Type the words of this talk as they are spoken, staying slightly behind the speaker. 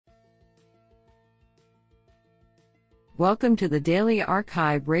Welcome to the Daily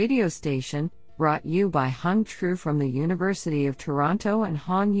Archive radio station, brought you by Hung Tru from the University of Toronto and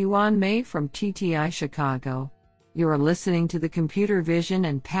Han Yuan Mei from TTI Chicago. You are listening to the Computer Vision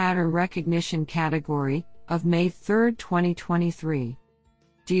and Pattern Recognition category of May 3, 2023.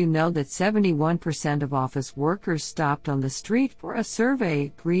 Do you know that 71% of office workers stopped on the street for a survey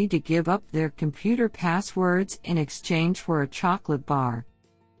agreed to give up their computer passwords in exchange for a chocolate bar?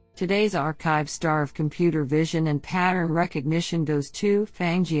 Today's archive star of computer vision and pattern recognition goes to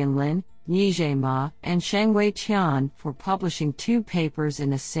Fangjian Lin, Yizhe Ma, and Shengwei Qian for publishing 2 papers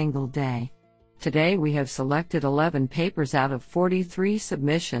in a single day. Today we have selected 11 papers out of 43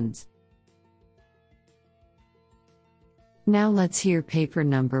 submissions. Now let's hear paper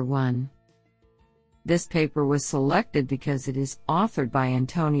number 1. This paper was selected because it is authored by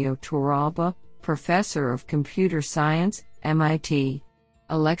Antonio Torralba, Professor of Computer Science, MIT,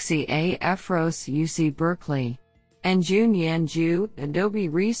 Alexey A. Efros, UC Berkeley, and Junyan Zhu, Adobe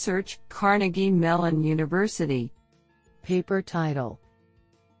Research, Carnegie Mellon University. Paper title: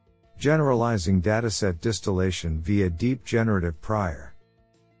 Generalizing Dataset Distillation via Deep Generative Prior.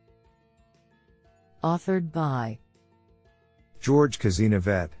 Authored by George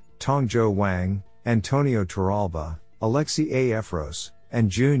Kazinavet, Tongzhou Wang, Antonio Torralba, Alexey A. Efros, and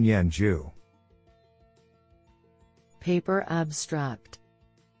Junyan Zhu. Paper abstract: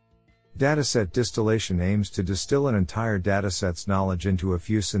 Dataset distillation aims to distill an entire dataset's knowledge into a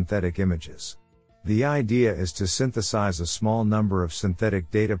few synthetic images. The idea is to synthesize a small number of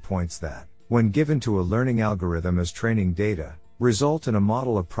synthetic data points that, when given to a learning algorithm as training data, result in a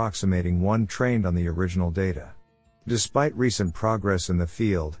model approximating one trained on the original data. Despite recent progress in the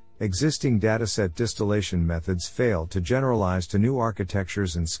field, existing dataset distillation methods fail to generalize to new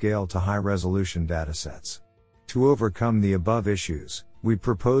architectures and scale to high-resolution datasets. To overcome the above issues, we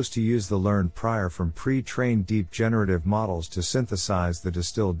propose to use the learned prior from pre-trained deep generative models to synthesize the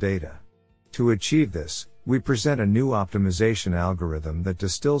distilled data. To achieve this, we present a new optimization algorithm that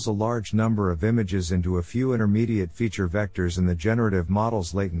distills a large number of images into a few intermediate feature vectors in the generative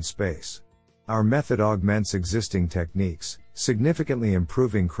model's latent space. Our method augments existing techniques, significantly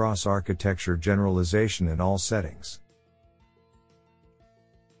improving cross-architecture generalization in all settings.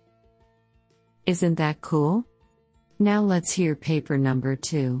 Isn't that cool? Now let's hear paper number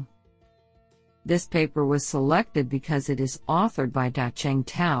 2. This paper was selected because it is authored by Dacheng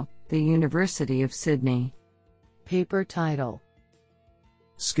Tao, the University of Sydney. Paper title: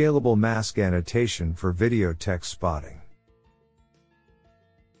 Scalable Mask Annotation for Video Text Spotting.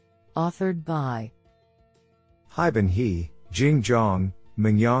 Authored by Haiben He, Jing Zhang,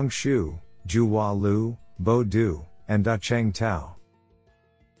 Mingyang Xu, Juhua Liu, Bo Du, and Dacheng Tao.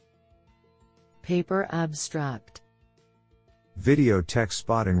 Paper abstract: Video text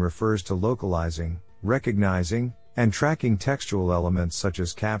spotting refers to localizing, recognizing, and tracking textual elements such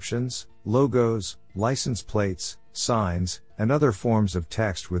as captions, logos, license plates, signs, and other forms of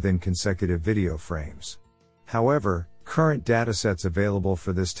text within consecutive video frames. However, current datasets available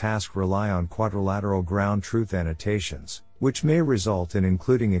for this task rely on quadrilateral ground truth annotations, which may result in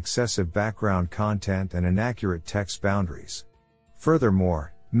including excessive background content and inaccurate text boundaries.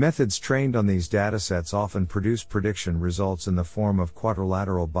 Furthermore, methods trained on these datasets often produce prediction results in the form of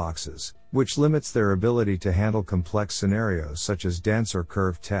quadrilateral boxes, which limits their ability to handle complex scenarios such as dense or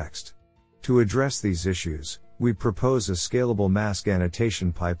curved text. To address these issues, we propose a scalable mask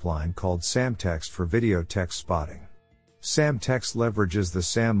annotation pipeline called SAMText for video text spotting. SAMText leverages the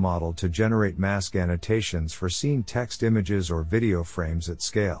SAM model to generate mask annotations for scene text images or video frames at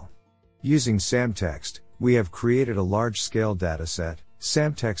scale. Using SAMText, we have created a large-scale dataset,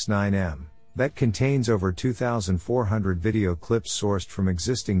 SAMText 9M, that contains over 2,400 video clips sourced from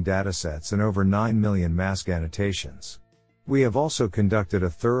existing datasets and over 9 million mask annotations. We have also conducted a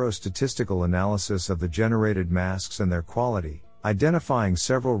thorough statistical analysis of the generated masks and their quality, identifying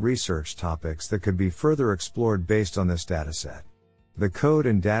several research topics that could be further explored based on this dataset. The code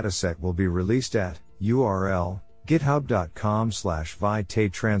and dataset will be released at URL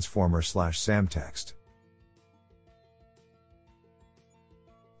github.com/vitaetransformer/samtext.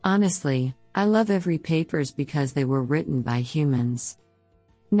 Honestly, I love every papers because they were written by humans.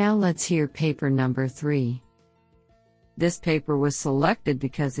 Now let's hear paper number 3. This paper was selected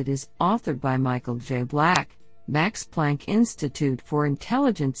because it is authored by Michael J. Black, Max Planck Institute for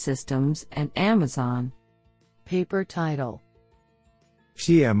Intelligent Systems, and Amazon. Paper title: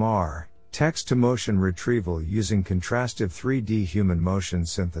 TMR, Text-to-Motion Retrieval Using Contrastive 3D Human Motion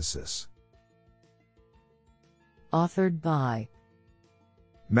Synthesis. Authored by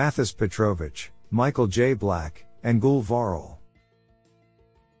Mathis Petrovich, Michael J. Black, and Gul Varol.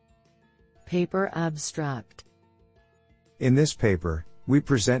 Paper abstract: In this paper, we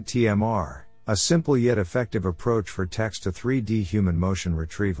present TMR, a simple yet effective approach for text to 3D human motion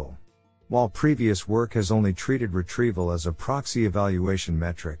retrieval. While previous work has only treated retrieval as a proxy evaluation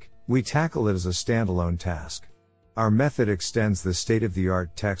metric, we tackle it as a standalone task. Our method extends the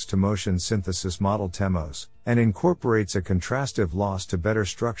state-of-the-art text-to-motion synthesis model TEMOS, and incorporates a contrastive loss to better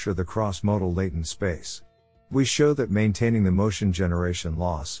structure the cross-modal latent space. We show that maintaining the motion generation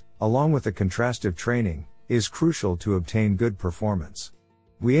loss, along with the contrastive training, is crucial to obtain good performance.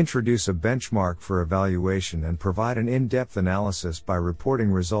 We introduce a benchmark for evaluation and provide an in-depth analysis by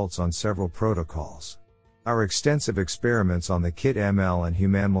reporting results on several protocols. Our extensive experiments on the KIT-ML and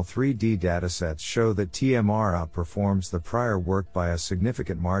HumanML 3D datasets show that TMR outperforms the prior work by a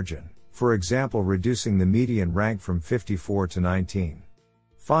significant margin, for example reducing the median rank from 54 to 19.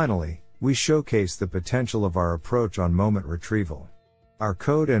 Finally, we showcase the potential of our approach on moment retrieval. Our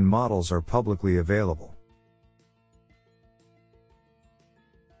code and models are publicly available.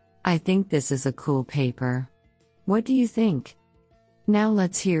 I think this is a cool paper. What do you think? Now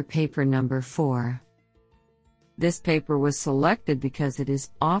let's hear paper number 4. This paper was selected because it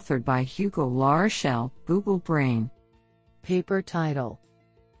is authored by Hugo Larochelle, Google Brain. Paper title: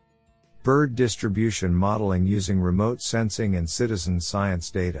 Bird Distribution Modeling Using Remote Sensing and Citizen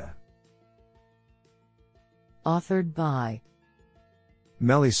Science Data. Authored by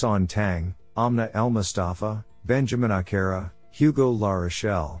Melisande Tang, Amna El Mustafa, Benjamin Akera, Hugo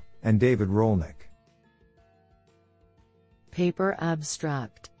Larochelle, and David Rolnick. Paper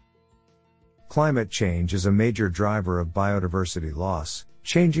abstract: Climate change is a major driver of biodiversity loss,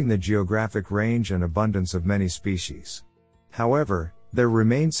 changing the geographic range and abundance of many species. However, there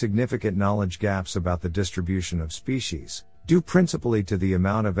remain significant knowledge gaps about the distribution of species, due principally to the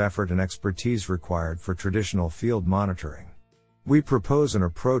amount of effort and expertise required for traditional field monitoring. We propose an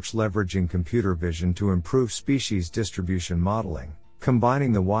approach leveraging computer vision to improve species distribution modeling,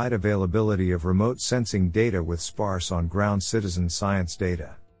 combining the wide availability of remote sensing data with sparse on-ground citizen science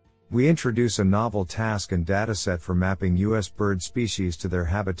data. We introduce a novel task and dataset for mapping U.S. bird species to their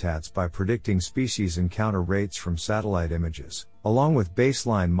habitats by predicting species encounter rates from satellite images, along with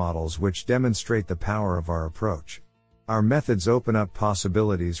baseline models which demonstrate the power of our approach. Our methods open up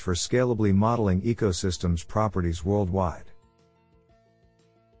possibilities for scalably modeling ecosystems properties worldwide.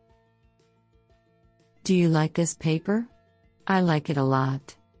 Do you like this paper? I like it a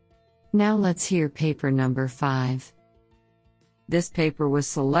lot. Now let's hear paper number 5. This paper was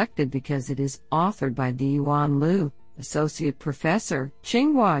selected because it is authored by Diyuan Liu, Associate Professor,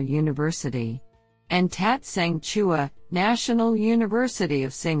 Tsinghua University, and Tat Seng Chua, National University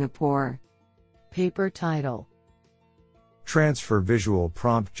of Singapore. Paper title: Transfer Visual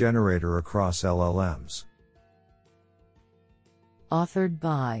Prompt Generator Across LLMs. Authored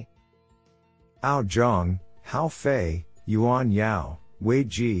by Ao Zhang, Hao Fei, Yuan Yao, Wei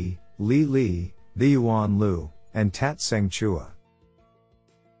Ji, Li Li, Diyuan Liu, and Tat Seng Chua.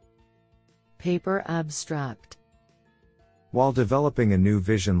 Paper abstract: While developing a new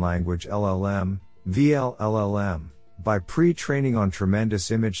vision language LLM, VLLM, by pre-training on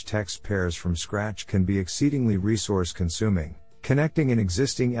tremendous image-text pairs from scratch can be exceedingly resource-consuming, connecting an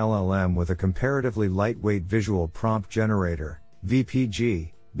existing LLM with a comparatively lightweight visual prompt generator,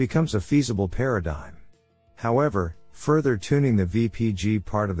 VPG, becomes a feasible paradigm. However, further tuning the VPG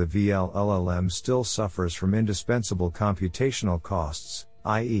part of the VLLM still suffers from indispensable computational costs,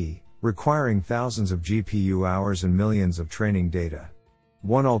 i.e., requiring thousands of GPU hours and millions of training data.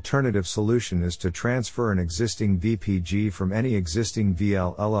 One alternative solution is to transfer an existing VPG from any existing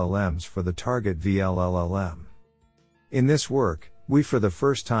VLLMs for the target VLLM. In this work, we for the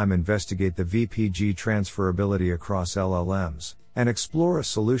first time investigate the VPG transferability across LLMs, and explore a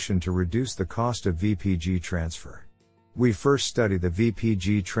solution to reduce the cost of VPG transfer. We first study the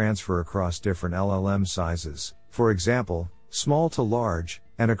VPG transfer across different LLM sizes, for example, small to large,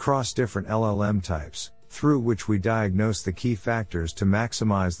 and across different LLM types, through which we diagnose the key factors to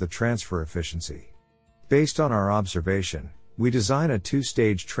maximize the transfer efficiency. Based on our observation, we design a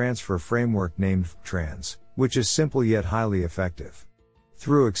two-stage transfer framework named VTrans, which is simple yet highly effective.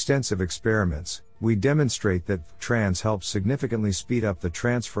 Through extensive experiments, we demonstrate that VTrans helps significantly speed up the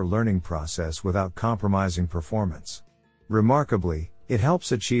transfer learning process without compromising performance. Remarkably, it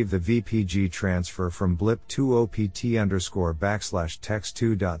helps achieve the VPG transfer from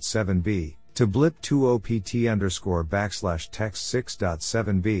blip2opt_text2.7b to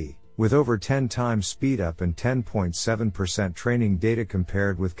blip2opt_text6.7b, with over 10 times speedup and 10.7% training data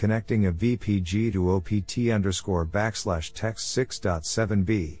compared with connecting a VPG to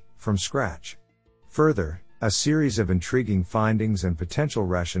opt_text6.7b from scratch. Further, a series of intriguing findings and potential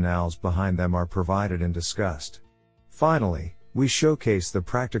rationales behind them are provided and discussed. Finally, we showcase the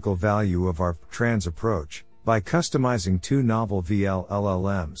practical value of our trans approach by customizing two novel VL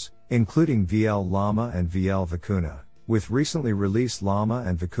LLMs, including VL Llama and VL Vicuna, with recently released Llama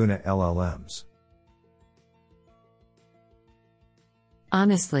and Vicuna LLMs.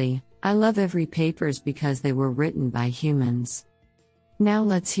 Honestly, I love every papers because they were written by humans. Now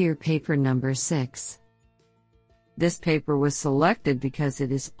let's hear paper number 6. This paper was selected because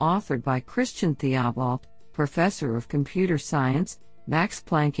it is authored by Christian Theobald, Professor of Computer Science, Max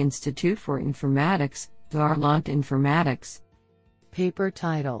Planck Institute for Informatics, Saarland Informatics. Paper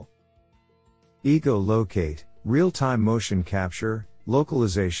title: Ego Locate, Real-Time Motion Capture,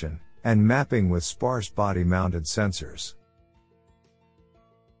 Localization, and Mapping with Sparse Body-Mounted Sensors.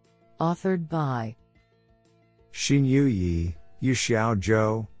 Authored by Xinyu Yi, Yuxiao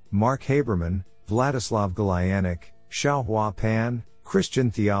Zhou, Mark Haberman, Vladislav Galayanik, Xiaohua Pan,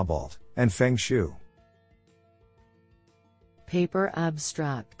 Christian Theobald, and Feng Xu. Paper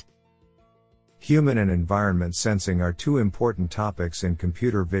abstract: Human and environment sensing are two important topics in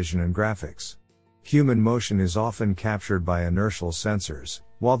computer vision and graphics. Human motion is often captured by inertial sensors,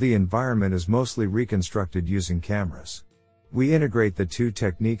 while the environment is mostly reconstructed using cameras. We integrate the two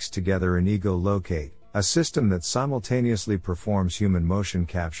techniques together in Ego Locate, a system that simultaneously performs human motion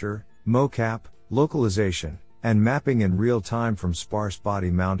capture, mocap, localization, and mapping in real time from sparse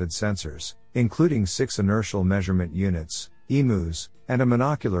body-mounted sensors, including 6 inertial measurement units, IMUs, and a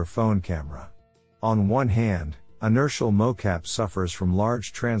monocular phone camera. On one hand, inertial mocap suffers from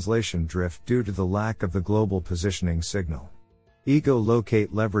large translation drift due to the lack of the global positioning signal. Ego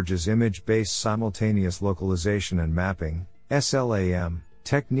Locate leverages image-based simultaneous localization and mapping, SLAM,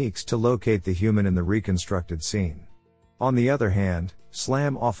 techniques to locate the human in the reconstructed scene. On the other hand,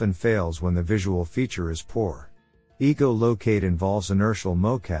 SLAM often fails when the visual feature is poor. Ego Locate involves inertial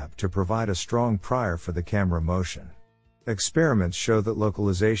mocap to provide a strong prior for the camera motion. Experiments show that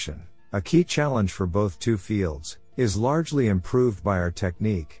localization, a key challenge for both two fields, is largely improved by our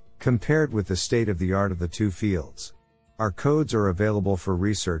technique, compared with the state-of-the-art of the two fields. Our codes are available for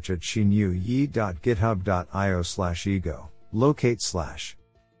research at xinyuyi.github.io/ego-locate/.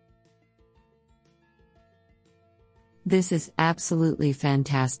 This is absolutely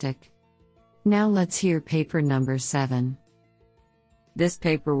fantastic. Now let's hear paper number 7. This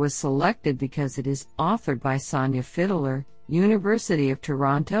paper was selected because it is authored by Sonja Fiedler, University of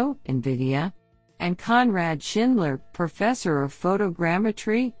Toronto, NVIDIA, and Konrad Schindler, Professor of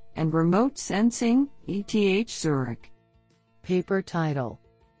Photogrammetry and Remote Sensing, ETH Zurich. Paper title: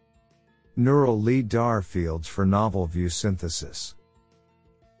 Neural LiDAR Fields for Novel View Synthesis.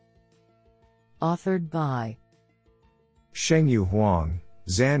 Authored by Shengyu Huang,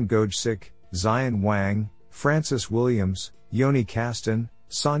 Zan Gojcik, Zion Wang, Francis Williams, Yoni Kasten,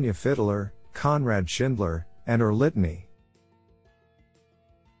 Sonja Fiedler, Konrad Schindler, and Erlitny.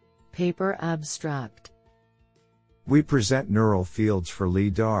 Paper abstract: We present neural fields for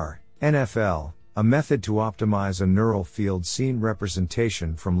LiDAR, NFL, a method to optimize a neural field scene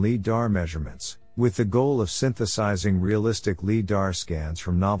representation from LiDAR measurements, with the goal of synthesizing realistic LiDAR scans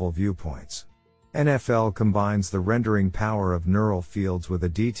from novel viewpoints. NFL combines the rendering power of neural fields with a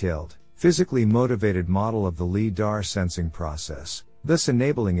detailed, physically motivated model of the LiDAR sensing process, thus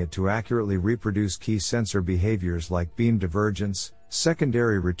enabling it to accurately reproduce key sensor behaviors like beam divergence,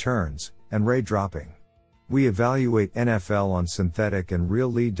 secondary returns, and ray dropping. We evaluate NFL on synthetic and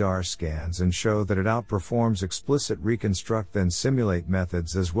real LiDAR scans and show that it outperforms explicit reconstruct then simulate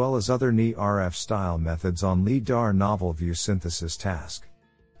methods as well as other NI-RF style methods on LiDAR novel view synthesis task.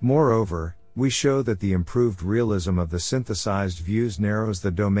 Moreover, we show that the improved realism of the synthesized views narrows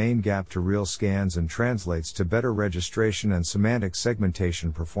the domain gap to real scans and translates to better registration and semantic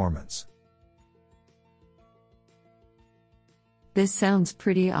segmentation performance. This sounds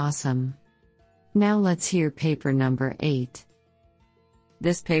pretty awesome. Now let's hear paper number 8.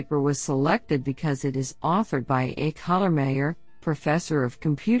 This paper was selected because it is authored by Ake Hallermeyer, Professor of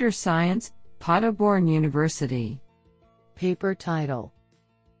Computer Science, Paderborn University. Paper title: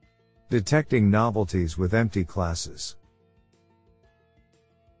 Detecting Novelties with Empty Classes.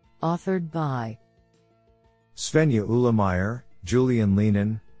 Authored by Svenja Ulemeyer, Julian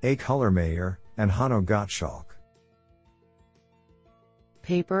Lenin, Ake Hallermeyer, and Hanno Gottschalk.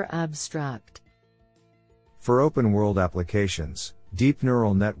 Paper abstract: For open-world applications, deep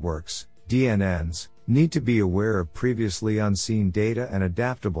neural networks, DNNs, need to be aware of previously unseen data and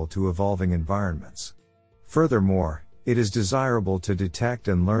adaptable to evolving environments. Furthermore, it is desirable to detect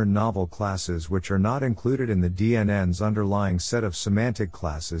and learn novel classes which are not included in the DNN's underlying set of semantic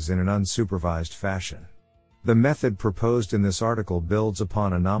classes in an unsupervised fashion. The method proposed in this article builds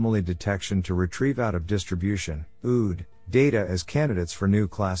upon anomaly detection to retrieve out of distribution, OOD, data as candidates for new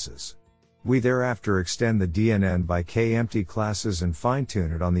classes. We thereafter extend the DNN by K empty classes and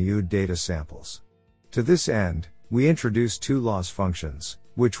fine-tune it on the OOD data samples. To this end, we introduce two loss functions,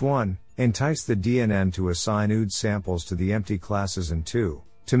 which 1, entice the DNN to assign OOD samples to the empty classes, and 2,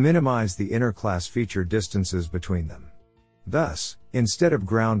 to minimize the inter-class feature distances between them. Thus, instead of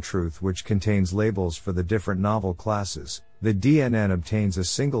ground truth which contains labels for the different novel classes, the DNN obtains a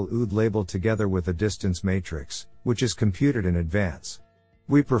single OOD label together with a distance matrix, which is computed in advance.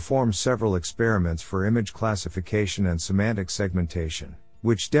 We perform several experiments for image classification and semantic segmentation,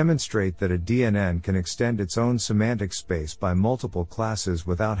 which demonstrate that a DNN can extend its own semantic space by multiple classes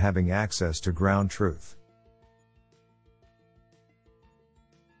without having access to ground truth.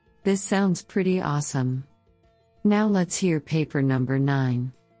 This sounds pretty awesome. Now let's hear paper number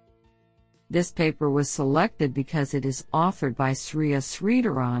 9. This paper was selected because it is authored by Sriya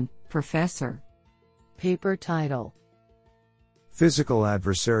Sridharan, Professor. Paper title: Physical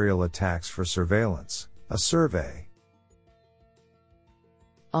Adversarial Attacks for Surveillance, a Survey.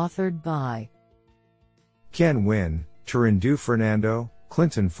 Authored by Ken Wynn, Turindu Fernando,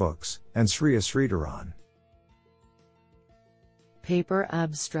 Clinton Fuchs, and Sriya Sridharan. Paper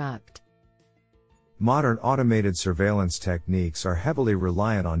abstract: Modern automated surveillance techniques are heavily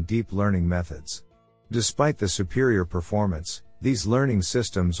reliant on deep learning methods. Despite the superior performance, these learning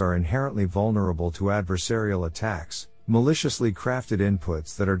systems are inherently vulnerable to adversarial attacks, maliciously crafted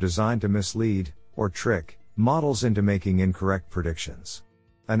inputs that are designed to mislead, or trick, models into making incorrect predictions.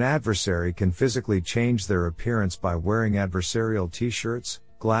 An adversary can physically change their appearance by wearing adversarial t-shirts,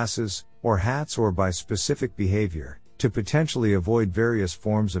 glasses, or hats, or by specific behavior, to potentially avoid various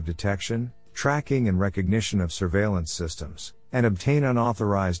forms of detection, tracking and recognition of surveillance systems, and obtain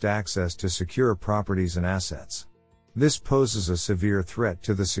unauthorized access to secure properties and assets. This poses a severe threat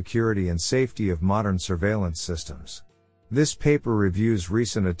to the security and safety of modern surveillance systems. This paper reviews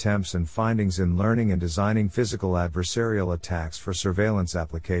recent attempts and findings in learning and designing physical adversarial attacks for surveillance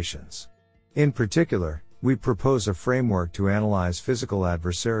applications. In particular, we propose a framework to analyze physical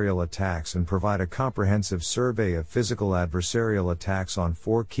adversarial attacks and provide a comprehensive survey of physical adversarial attacks on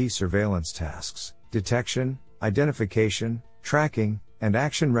 4 key surveillance tasks: detection, identification, tracking, and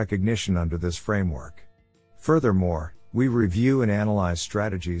action recognition under this framework. Furthermore, we review and analyze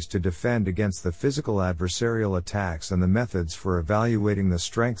strategies to defend against the physical adversarial attacks and the methods for evaluating the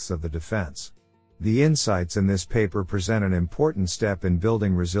strengths of the defense. The insights in this paper present an important step in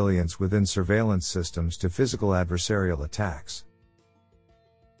building resilience within surveillance systems to physical adversarial attacks.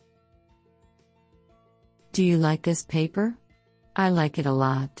 Do you like this paper? I like it a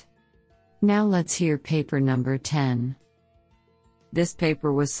lot. Now let's hear paper number 10. This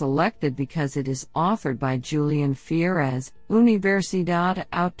paper was selected because it is authored by Julian Fierez, Universidad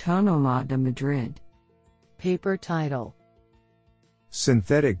Autónoma de Madrid. Paper title: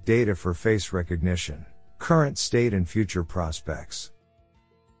 Synthetic Data for Face Recognition, Current State and Future Prospects.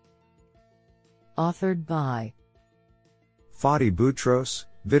 Authored by Fadi Boutros,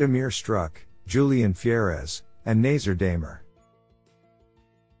 Vitamir Struck, Julian Fierez, and Nazer Damer.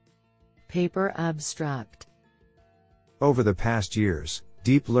 Paper abstract: Over the past years,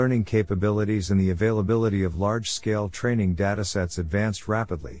 deep learning capabilities and the availability of large-scale training datasets advanced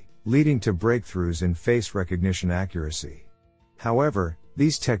rapidly, leading to breakthroughs in face recognition accuracy. However,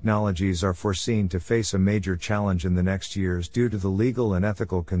 these technologies are foreseen to face a major challenge in the next years due to the legal and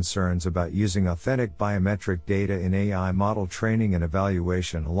ethical concerns about using authentic biometric data in AI model training and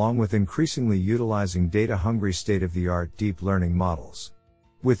evaluation, along with increasingly utilizing data-hungry state-of-the-art deep learning models.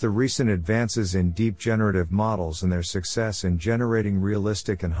 With the recent advances in deep generative models and their success in generating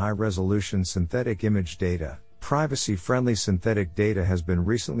realistic and high-resolution synthetic image data, privacy-friendly synthetic data has been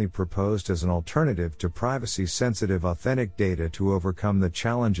recently proposed as an alternative to privacy-sensitive authentic data to overcome the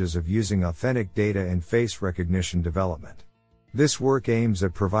challenges of using authentic data in face recognition development. This work aims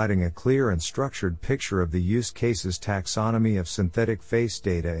at providing a clear and structured picture of the use cases taxonomy of synthetic face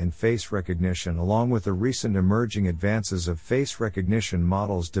data in face recognition, along with the recent emerging advances of face recognition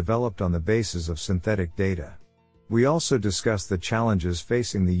models developed on the basis of synthetic data. We also discuss the challenges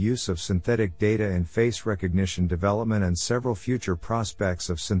facing the use of synthetic data in face recognition development and several future prospects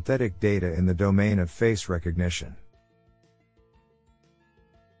of synthetic data in the domain of face recognition.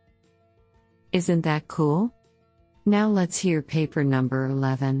 Isn't that cool? Now let's hear paper number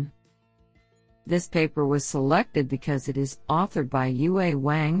 11. This paper was selected because it is authored by Yue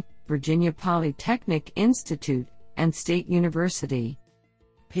Wang, Virginia Polytechnic Institute, and State University.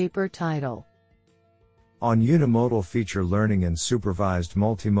 Paper title: On Unimodal Feature Learning and Supervised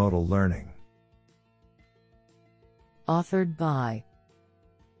Multimodal Learning. Authored by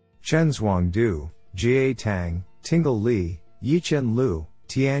Chenzhuang Du, Jie Tang, Tingle Li, Yichen Lu,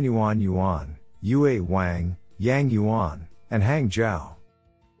 Tianyuan Yuan, Yue Wang, Yang Yuan, and Hang Zhao.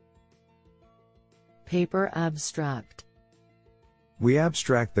 Paper abstract. We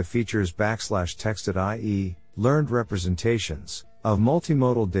abstract the features \texted, i.e., learned representations, of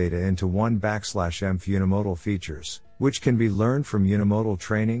multimodal data into one \env unimodal features, which can be learned from unimodal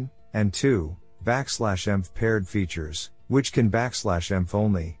training, and two \env paired features, which can \env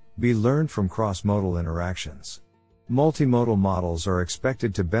only, be learned from cross-modal interactions. Multimodal models are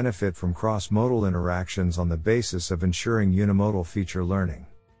expected to benefit from cross-modal interactions on the basis of ensuring unimodal feature learning.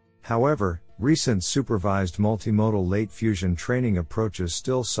 However, recent supervised multimodal late fusion training approaches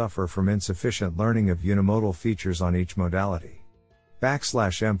still suffer from insufficient learning of unimodal features on each modality.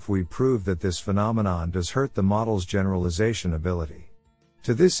 \env we prove that this phenomenon does hurt the model's generalization ability.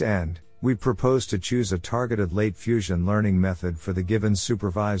 To this end, we propose to choose a targeted late fusion learning method for the given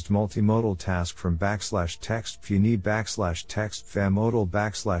supervised multimodal task from \text funi \text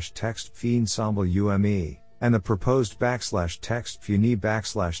famodal \text fee ensemble UME, and the proposed \text funi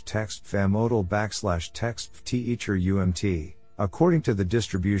 \text famodal \text teacher UMT, according to the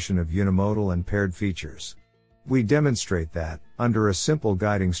distribution of unimodal and paired features. We demonstrate that, under a simple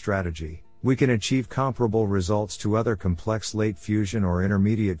guiding strategy, we can achieve comparable results to other complex late fusion or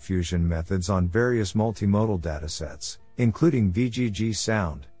intermediate fusion methods on various multimodal datasets, including VGG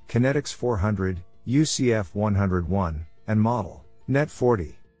Sound, Kinetics 400, UCF 101, and Model Net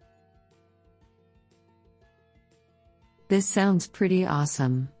 40. This sounds pretty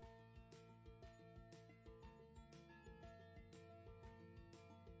awesome.